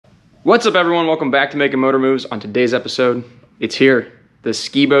What's up everyone, welcome back to Making Motor Moves. On today's episode, it's here. The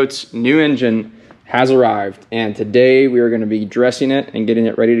ski boat's new engine has arrived, and today we are going to be dressing it and getting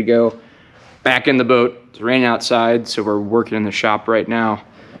it ready to go back in the boat. It's raining outside, so we're working in the shop right now.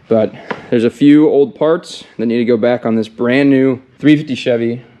 But there's a few old parts that need to go back on this brand new 350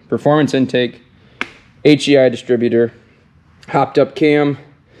 Chevy, performance intake, HEI distributor, hopped up cam,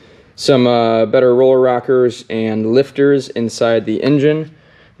 some better roller rockers and lifters inside the engine.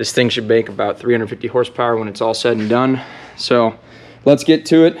 This thing should make about 350 horsepower when it's all said and done. So let's get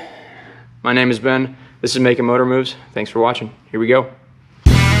to it. My name is Ben. This is Making Motor Moves. Thanks for watching. Here we go.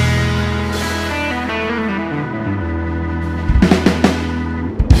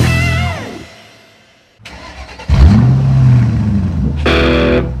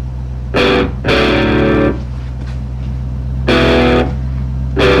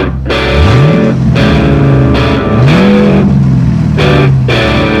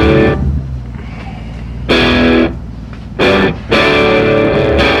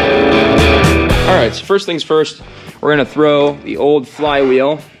 So first things first, we're gonna throw the old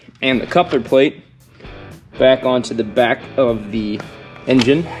flywheel and the coupler plate back onto the back of the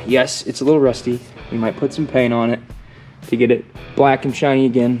engine. Yes, it's a little rusty. We might put some paint on it to get it black and shiny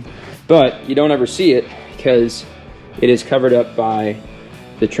again, but you don't ever see it because it is covered up by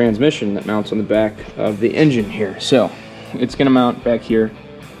the transmission that mounts on the back of the engine here. So it's gonna mount back here,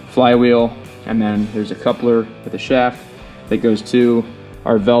 flywheel, and then there's a coupler with a shaft that goes to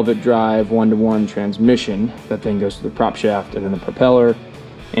our Velvet Drive 1-to-1 transmission that then goes to the prop shaft and then the propeller,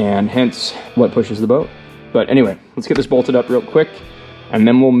 and hence what pushes the boat. But anyway, let's get this bolted up real quick, and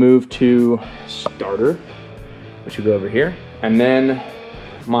then we'll move to starter, which will go over here, and then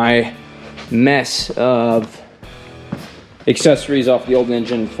my mess of accessories off the old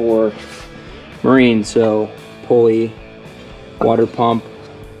engine for marine. So pulley, water pump,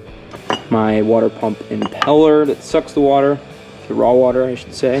 my water pump impeller that sucks the water, the raw water I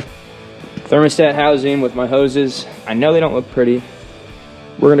should say, thermostat housing with my hoses. I know they don't look pretty.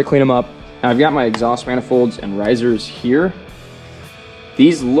 We're gonna clean them up. I've got my exhaust manifolds and risers here.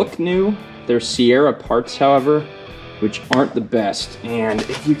 These look new. They're Sierra parts, however, which aren't the best. And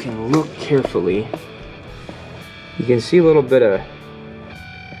if you can look carefully, you can see a little bit of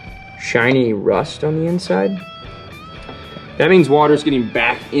shiny rust on the inside. That means water's getting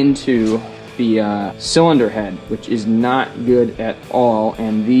back into the cylinder head, which is not good at all,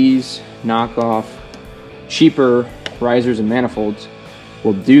 and these knockoff cheaper risers and manifolds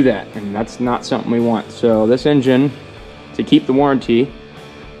will do that, and that's not something we want. So this engine, to keep the warranty,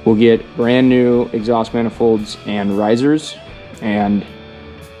 will get brand new exhaust manifolds and risers, and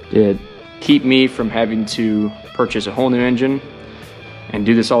to keep me from having to purchase a whole new engine and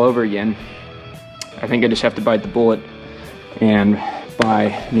do this all over again, I think I just have to bite the bullet and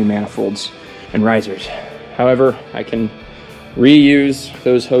buy new manifolds and risers. However, I can reuse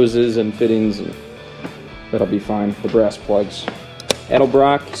those hoses and fittings, and that'll be fine. The brass plugs.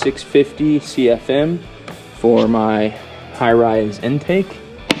 Edelbrock 650 CFM for my high-rise intake.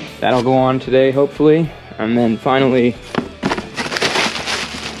 That'll go on today, hopefully. And then finally,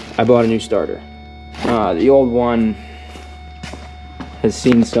 I bought a new starter. The old one has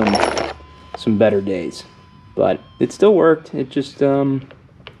seen some better days, but it still worked. It just,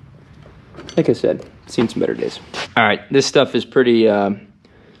 like I said, seen some better days. All right, this stuff is pretty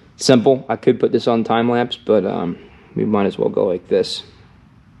simple. I could put this on time lapse, but we might as well go like this.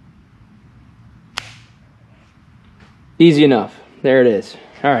 Easy enough. There it is.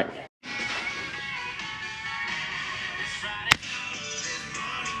 All right.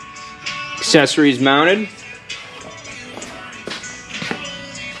 Accessories mounted.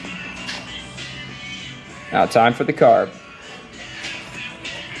 Now time for the carb.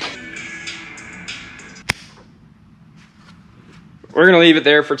 We're gonna leave it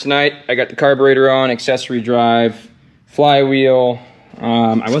there for tonight. I got the carburetor on, accessory drive, flywheel.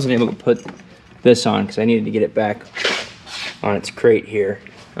 I wasn't able to put this on because I needed to get it back on its crate here.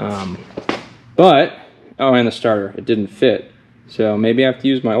 Oh, and the starter, it didn't fit. So maybe I have to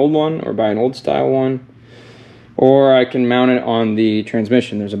use my old one or buy an old style one, or I can mount it on the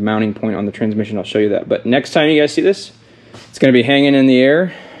transmission. There's a mounting point on the transmission, I'll show you that. But next time you guys see this, it's gonna be hanging in the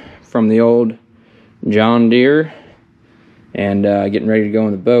air from the old John Deere, and getting ready to go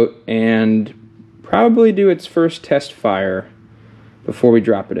in the boat, and probably do its first test fire before we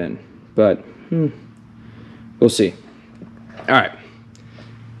drop it in. But we'll see. All right,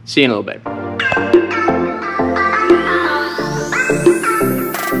 see you in a little bit.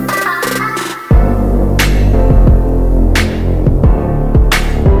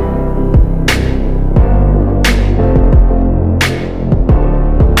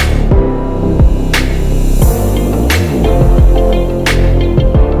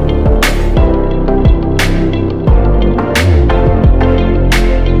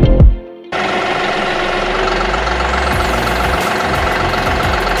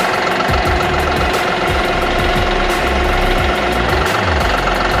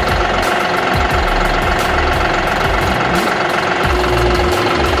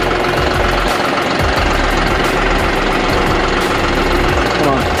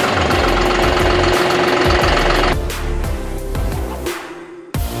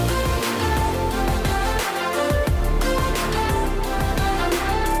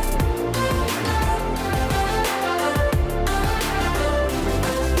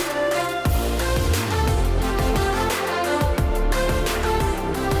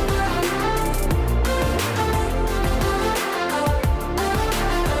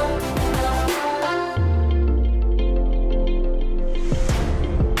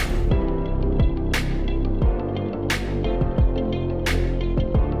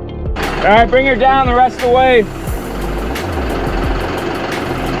 All right, bring her down the rest of the way.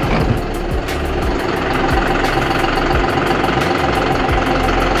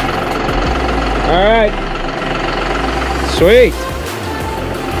 All right, sweet.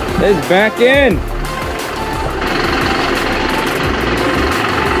 It's back in.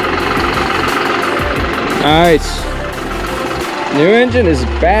 Nice. New engine is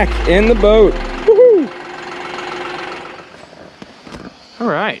back in the boat. Woohoo! All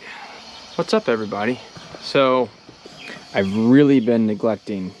right, what's up, everybody? So, I've really been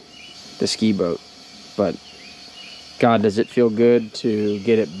neglecting the ski boat, but God, does it feel good to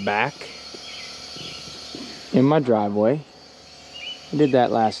get it back in my driveway. I did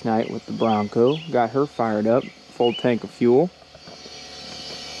that last night with the Bronco. Got her fired up, full tank of fuel.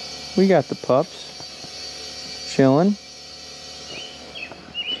 We got the pups chilling.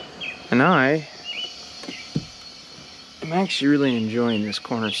 And I am actually really enjoying this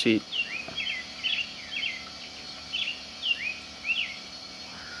corner seat.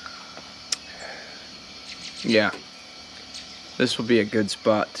 Yeah, this will be a good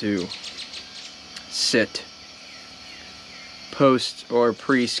spot to sit post or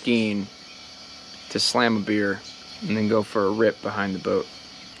pre-skiing to slam a beer and then go for a rip behind the boat.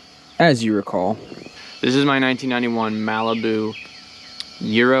 As you recall, this is my 1991 Malibu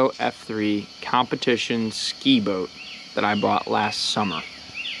Euro F3 competition ski boat that I bought last summer.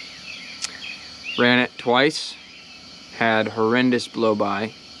 Ran it twice, had horrendous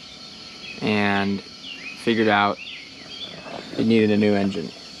blow-by, and figured out it needed a new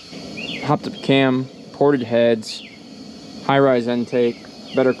engine. Hopped up cam, ported heads, high-rise intake,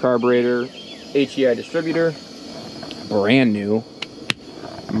 better carburetor, HEI distributor, brand new,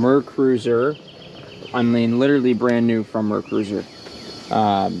 Mercruiser, I mean literally brand new from Mercruiser,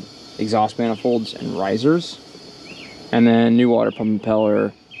 exhaust manifolds and risers, and then new water pump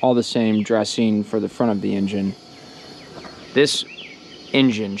impeller, all the same dressing for the front of the engine. This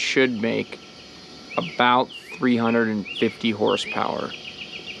engine should make about 350 horsepower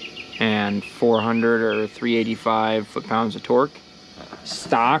and 400 or 385 foot-pounds of torque.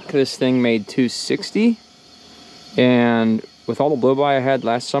 Stock, this thing made 260, and with all the blow-by I had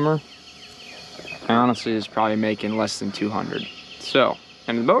last summer, I honestly was probably making less than 200. So,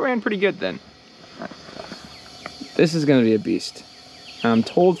 and the boat ran pretty good then. This is gonna be a beast. I'm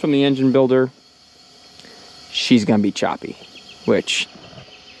told from the engine builder, she's gonna be choppy, which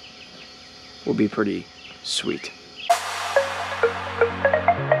will be pretty sweet.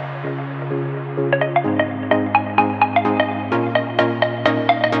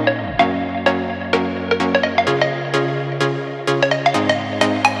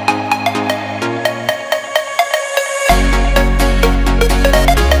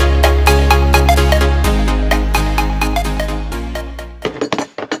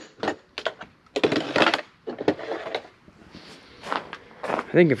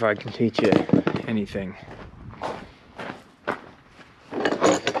 I think if I can teach you anything,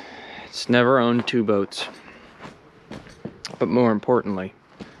 it's never own two boats. But more importantly,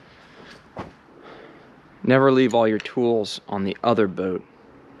 never leave all your tools on the other boat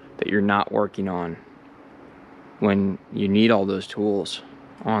that you're not working on when you need all those tools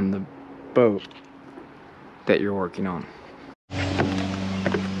on the boat that you're working on.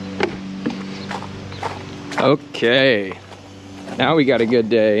 Okay. Now we got a good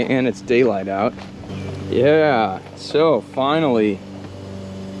day and it's daylight out. Yeah, so finally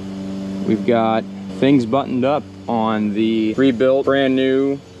we've got things buttoned up on the rebuilt brand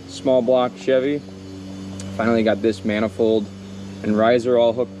new small block Chevy. Finally got this manifold and riser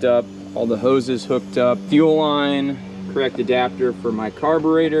all hooked up, all the hoses hooked up, fuel line, correct adapter for my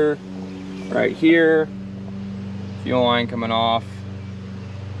carburetor right here, fuel line coming off,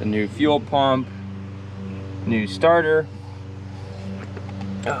 the new fuel pump, new starter.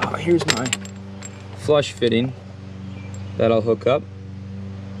 Here's my flush fitting that'll hook up,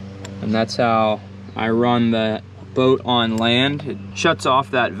 and that's how I run the boat on land. It shuts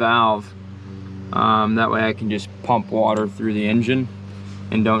off that valve, that way I can just pump water through the engine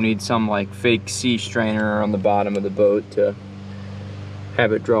and don't need some like fake sea strainer on the bottom of the boat to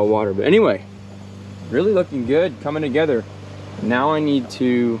have it draw water. But anyway, really looking good, coming together. Now I need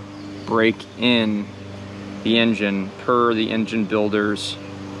to break in the engine per the engine builder's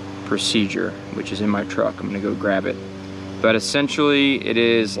procedure, which is in my truck. I'm gonna go grab it. But essentially it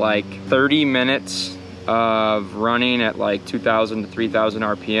is like 30 minutes of running at like 2,000 to 3,000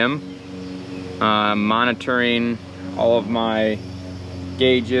 RPM, monitoring all of my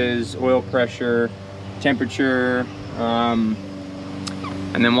gauges, oil pressure, temperature, and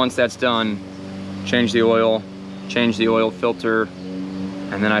then once that's done, change the oil filter,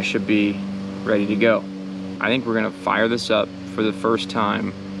 and then I should be ready to go. I think we're gonna fire this up for the first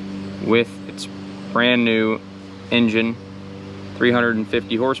time with its brand new engine,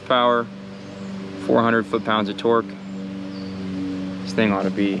 350 horsepower, 400 foot-pounds of torque. This thing ought to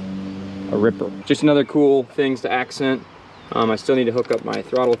be a ripper. Just another cool things to accent. I still need to hook up my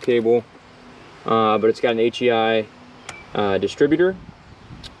throttle cable, but it's got an HEI distributor.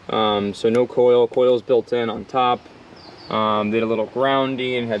 So no coil, coil's built in on top. Did a little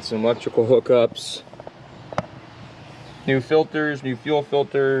grounding, had some electrical hookups. New filters, new fuel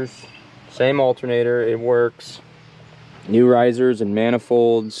filters, same alternator, it works. New risers and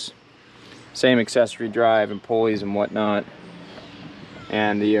manifolds, same accessory drive and pulleys and whatnot.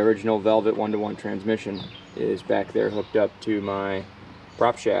 And the original Velvet 1-to-1 transmission is back there hooked up to my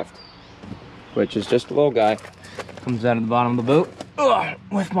prop shaft, which is just a little guy. Comes out of the bottom of the boat. Ugh,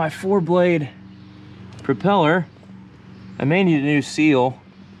 with my 4-blade propeller. I may need a new seal,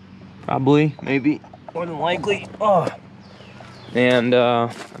 probably, maybe, more than likely. Ugh. And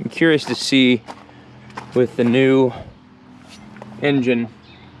I'm curious to see with the new engine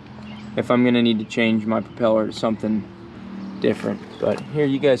if I'm gonna need to change my propeller to something different. But here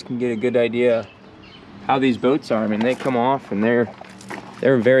you guys can get a good idea how these boats are. I mean, they come off and they're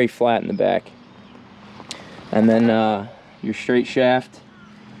very flat in the back. And then your straight shaft,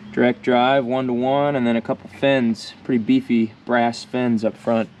 direct drive, 1-to-1, and then a couple fins, pretty beefy brass fins up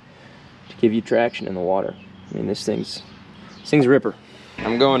front to give you traction in the water. I mean, this thing's a ripper.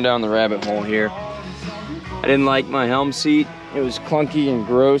 I'm going down the rabbit hole here. I didn't like my helm seat. It was clunky and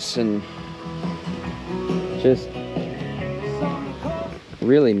gross and just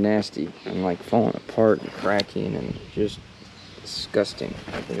really nasty and like falling apart and cracking and just disgusting.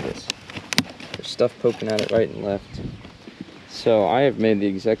 Look at this. There's stuff poking at it right and left. So I have made the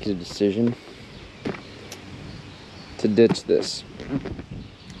executive decision to ditch this.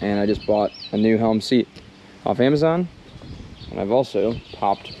 And I just bought a new helm seat off Amazon. And I've also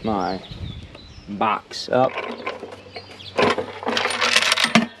popped my box up.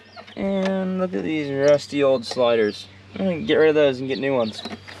 And look at these rusty old sliders. I'm gonna get rid of those and get new ones.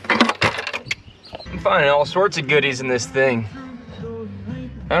 I'm finding all sorts of goodies in this thing.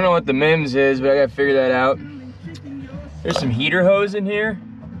 I don't know what the MIMS is, but I gotta figure that out. There's some heater hose in here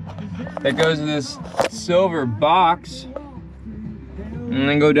that goes in this silver box and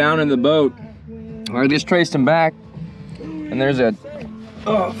then go down in the boat. I just traced them back. And there's a,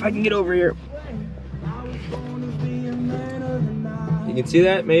 oh, if I can get over here. You can see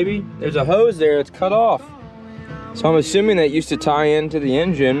that, maybe? There's a hose there that's cut off. So I'm assuming that used to tie into the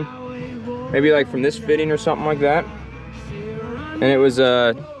engine, maybe like from this fitting or something like that. And it was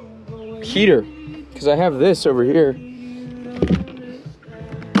a heater, because I have this over here.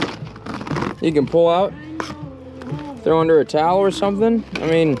 You can pull out, throw under a towel or something. I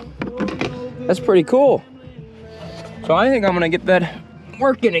mean, that's pretty cool. So I think I'm gonna get that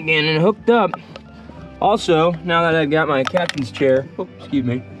working again and hooked up. Also, now that I've got my captain's chair, oh, excuse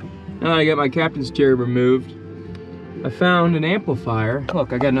me. Now that I got my captain's chair removed, I found an amplifier.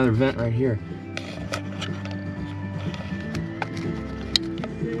 Look, I got another vent right here.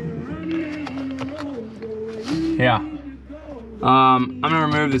 Yeah. I'm gonna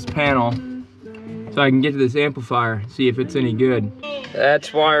remove this panel so I can get to this amplifier, see if it's any good.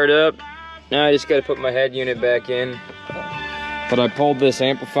 That's wired up. Now I just gotta put my head unit back in. But I pulled this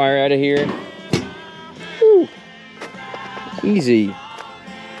amplifier out of here. Woo. Easy.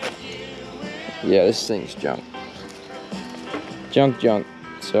 Yeah, this thing's junk. Junk.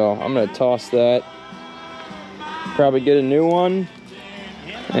 So I'm gonna toss that. Probably get a new one.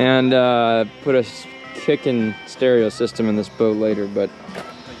 And put a kicking stereo system in this boat later, but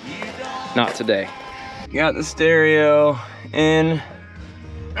not today. Got the stereo in.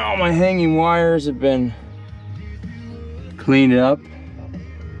 All my hanging wires have been cleaned up.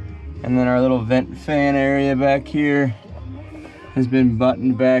 And then our little vent fan area back here has been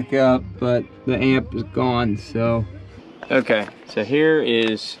buttoned back up, but the amp is gone, so. Okay, so here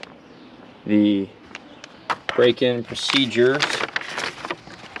is the break-in procedure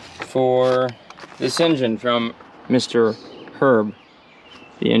for this engine from Mr. Herb,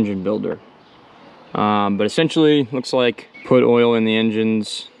 the engine builder. But essentially, looks like put oil in the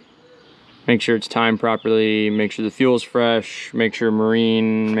engines, make sure it's timed properly, make sure the fuel's fresh, make sure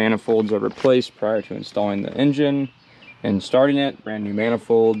marine manifolds are replaced prior to installing the engine and starting it, brand new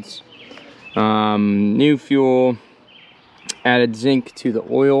manifolds, new fuel, added zinc to the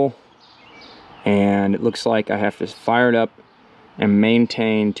oil, and it looks like I have to fire it up and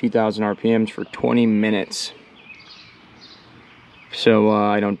maintain 2,000 RPMs for 20 minutes so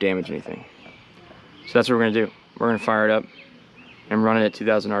I don't damage anything. So that's what we're gonna do. We're gonna fire it up and run it at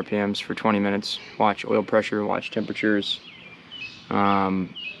 2,000 RPMs for 20 minutes. Watch oil pressure, watch temperatures, and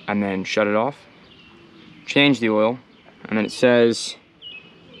then shut it off. Change the oil, and then it says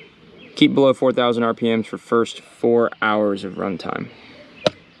keep below 4,000 RPMs for first 4 hours of runtime.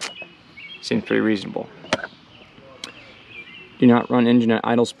 Seems pretty reasonable. Do not run engine at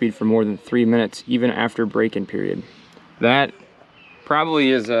idle speed for more than 3 minutes, even after break-in period. That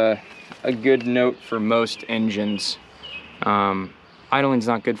probably is a good note for most engines. Idling's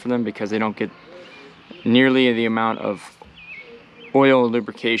not good for them because they don't get nearly the amount of oil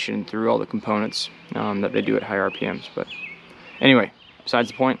lubrication through all the components that they do at high RPMs. But anyway, besides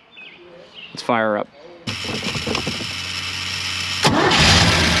the point, let's fire up.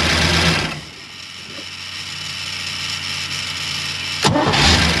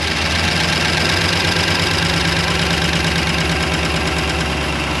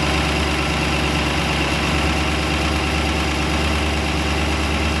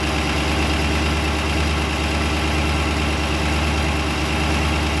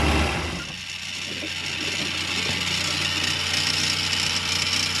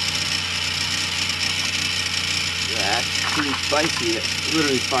 That's pretty spicy. It's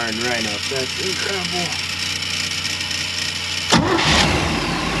literally firing right up. That's incredible.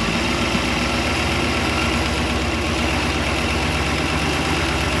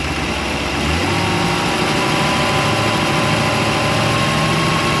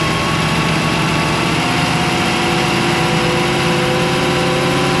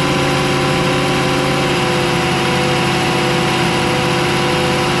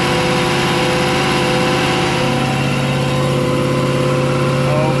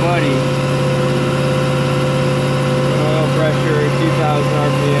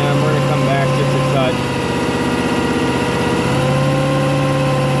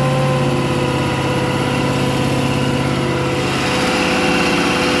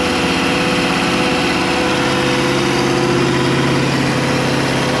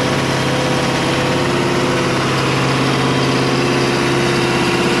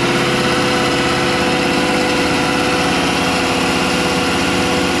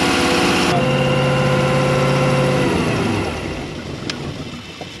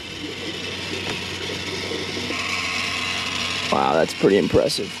 Wow, that's pretty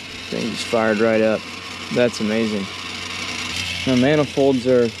impressive. Thing just fired right up. That's amazing. Now, manifolds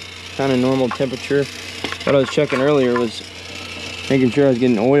are kind of normal temperature. What I was checking earlier was making sure I was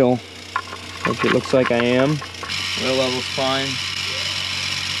getting oil, which it looks like I am. Oil level's fine.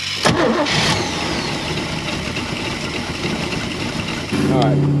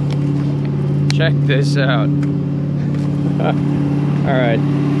 Alright, check this out. Alright,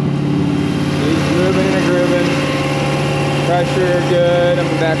 he's grooving and grooving. Pressure good. I'm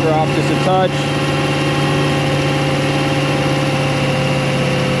gonna back her off just a touch.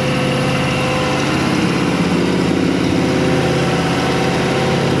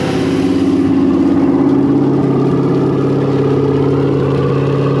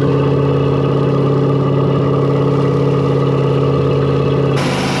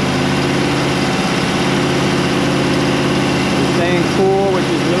 It's staying cool, which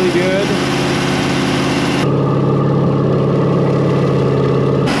is really good.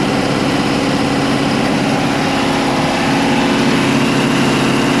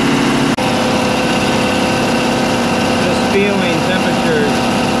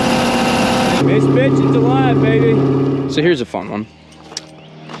 This bitch is alive, baby. So here's a fun one.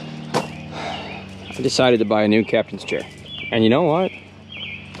 I decided to buy a new captain's chair. And you know what?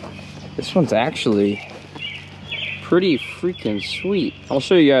 This one's actually pretty freaking sweet. I'll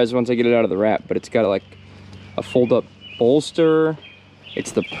show you guys once I get it out of the wrap, but it's got like a fold-up bolster.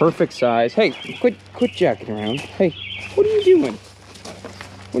 It's the perfect size. Hey, quit jacking around. Hey, what are you doing?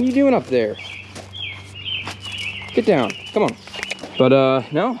 What are you doing up there? Get down, come on.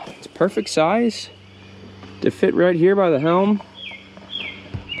 But no, it's perfect size to fit right here by the helm.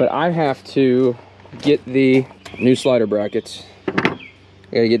 But I have to get the new slider brackets. I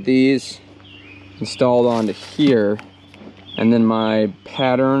gotta get these installed onto here. And then my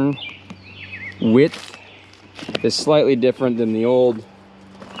pattern width is slightly different than the old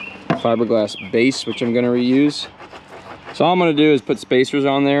fiberglass base, which I'm gonna reuse. So all I'm gonna do is put spacers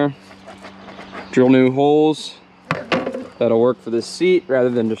on there, drill new holes. That'll work for this seat rather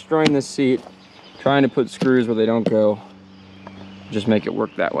than destroying this seat, trying to put screws where they don't go. Just make it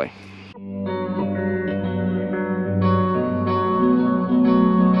work that way.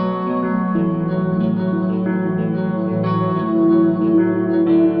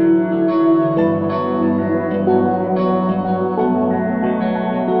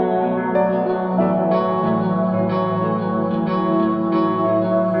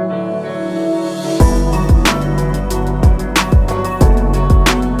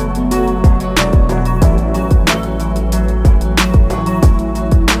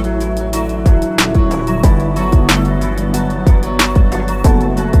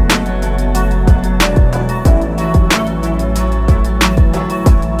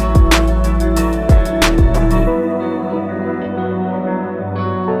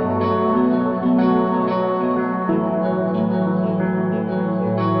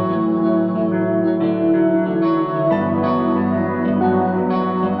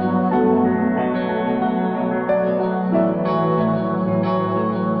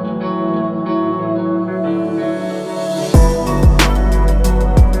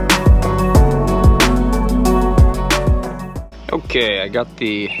 Okay, I got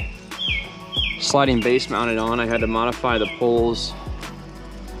the sliding base mounted on. I had to modify the poles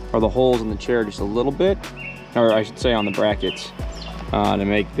or the holes in the chair just a little bit, or I should say on the brackets, to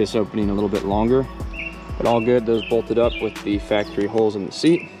make this opening a little bit longer. But all good, those bolted up with the factory holes in the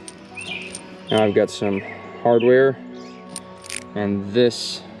seat. Now I've got some hardware, and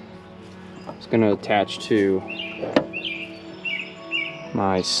this is gonna attach to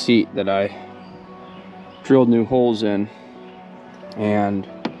my seat that I drilled new holes in. And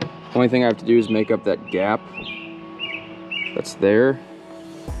the only thing I have to do is make up that gap that's there,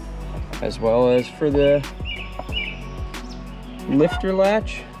 as well as for the lifter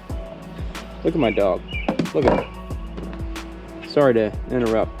latch. Look at my dog. Look at him. Sorry to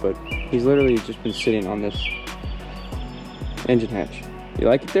interrupt, but he's literally just been sitting on this engine hatch. You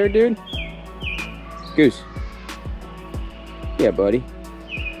like it there, dude? Goose. Yeah, buddy.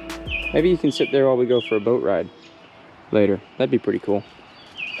 Maybe you can sit there while we go for a boat ride later. That'd be pretty cool.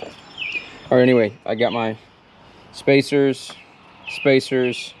 All right, anyway, I got my spacers.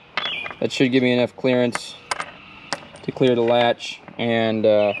 That should give me enough clearance to clear the latch and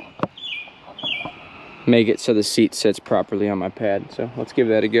make it so the seat sits properly on my pad. So let's give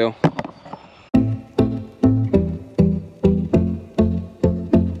that a go.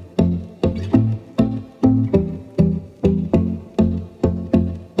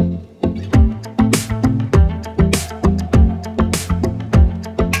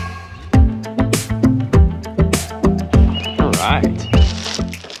 All right,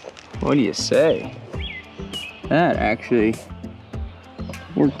 what do you say? That actually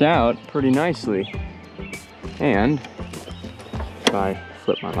worked out pretty nicely. And if I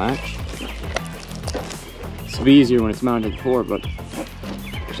flip my latch, it'll be easier when it's mounted to the floor, but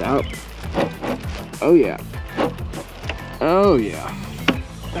it's out. Oh yeah. Oh yeah.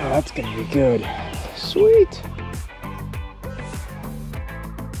 Oh, that's gonna be good. Sweet.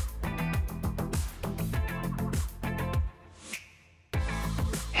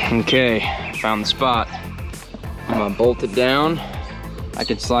 Okay, found the spot. I'm gonna bolt it down. I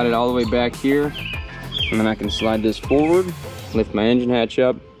can slide it all the way back here, and then I can slide this forward, lift my engine hatch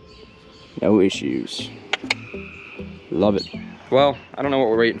up. No issues. Love it. Well, I don't know what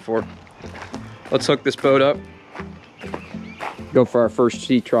we're waiting for. Let's hook this boat up. Go for our first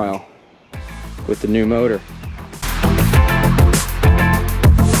sea trial with the new motor.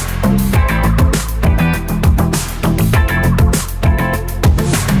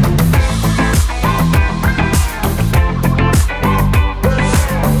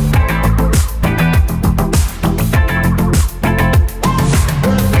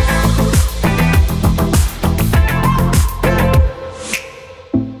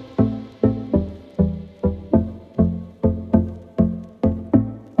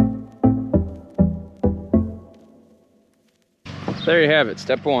 There you have it,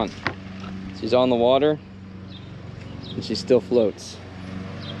 step one. She's on the water and she still floats.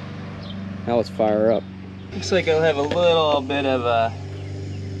 Now let's fire her up. Looks like I'll have a little bit of a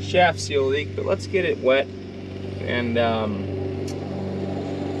shaft seal leak, but let's get it wet and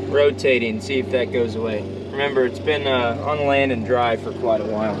rotating, see if that goes away. Remember, it's been on land and dry for quite a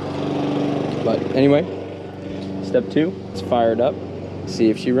while. But anyway, step two, let's fire it up, see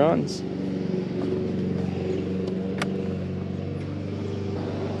if she runs.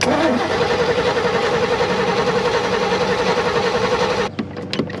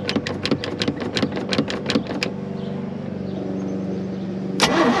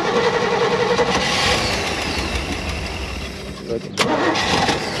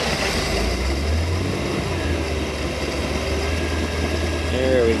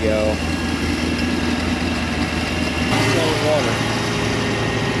 There we go. Water.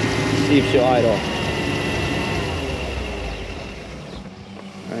 See if she'll idle.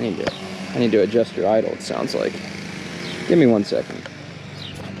 I need to adjust her idle, it sounds like. Give me 1 second.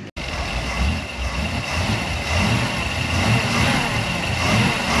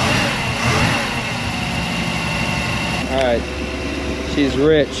 Alright. She's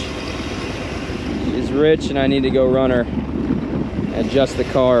rich. She's rich and I need to go run her. Adjust the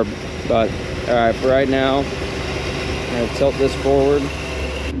carb. But alright, for right now, I'm gonna tilt this forward,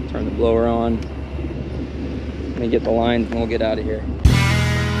 turn the blower on. Let me get the lines and we'll get out of here.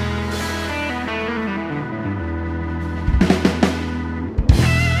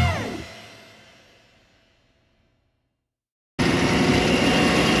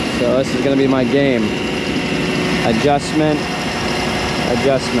 So this is gonna be my game. Adjustment,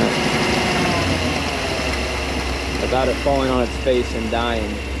 adjustment. Without it falling on its face and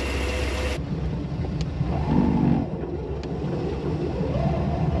dying.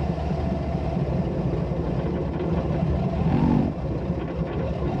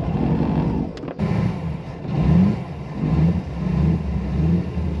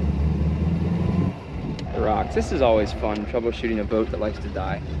 rocks. This is always fun, troubleshooting a boat that likes to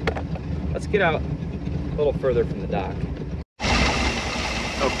die. Let's get out a little further from the dock.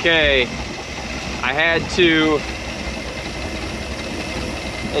 Okay, I had to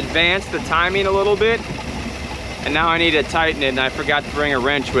advance the timing a little bit, and now I need to tighten it, and I forgot to bring a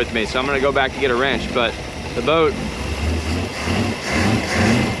wrench with me, so I'm gonna go back to get a wrench. But the boat,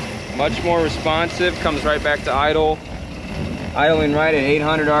 much more responsive, comes right back to idle. Idling right at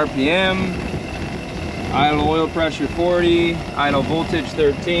 800 RPM, idle oil pressure 40, idle voltage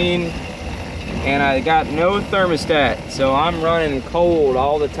 13, and I got no thermostat, so I'm running cold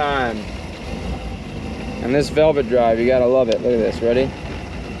all the time. And this velvet drive, you gotta love it. Look at this, ready?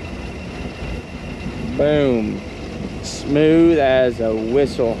 Boom, smooth as a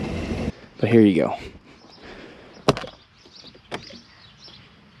whistle. But here you go.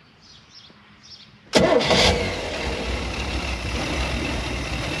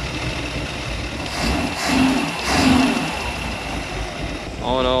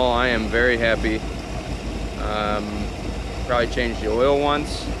 All in all, I am very happy. Probably changed the oil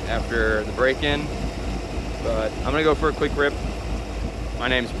once after the break-in, but I'm gonna go for a quick rip. My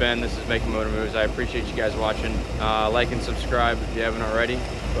name's Ben, this is Making Motor Moves. I appreciate you guys watching. Like and subscribe if you haven't already,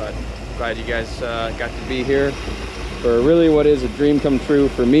 but glad you guys got to be here for really what is a dream come true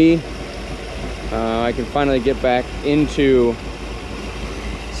for me. I can finally get back into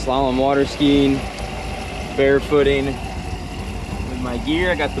slalom water skiing, barefooting, my gear.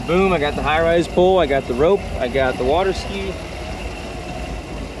 I got the boom, I got the high-rise pole, I got the rope, I got the water ski.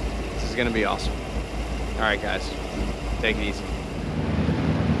 This is gonna be awesome. All right, guys, take it easy.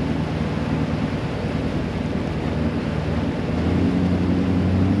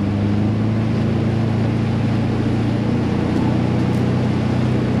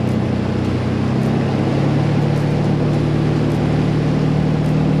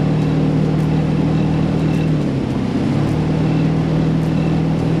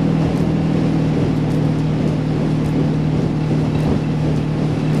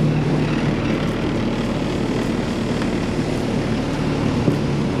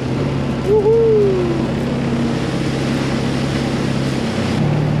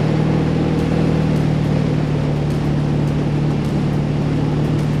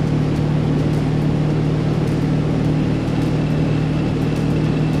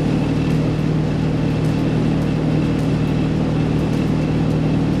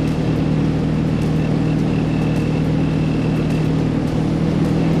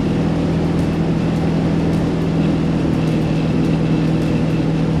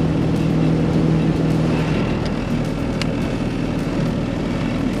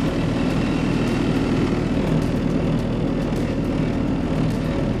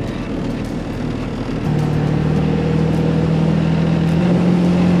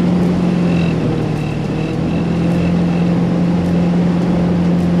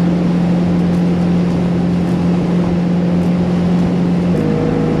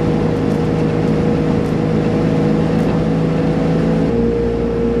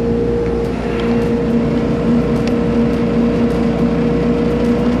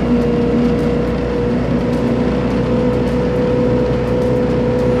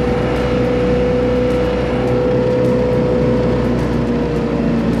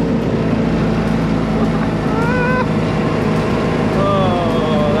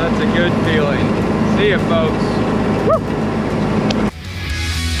 See ya, folks.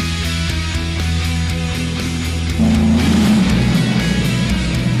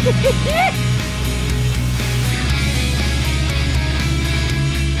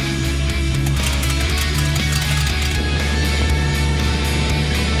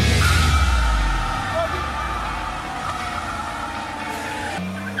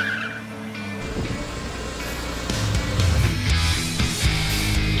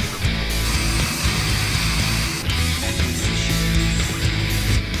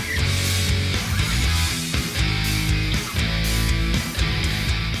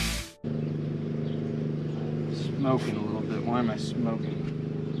 Smoking a little bit. Why am I smoking?